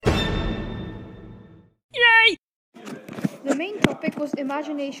The main topic was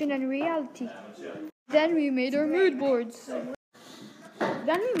imagination and reality. Then we made our mood boards.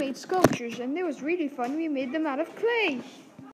 Then we made sculptures, and it was really fun. We made them out of clay.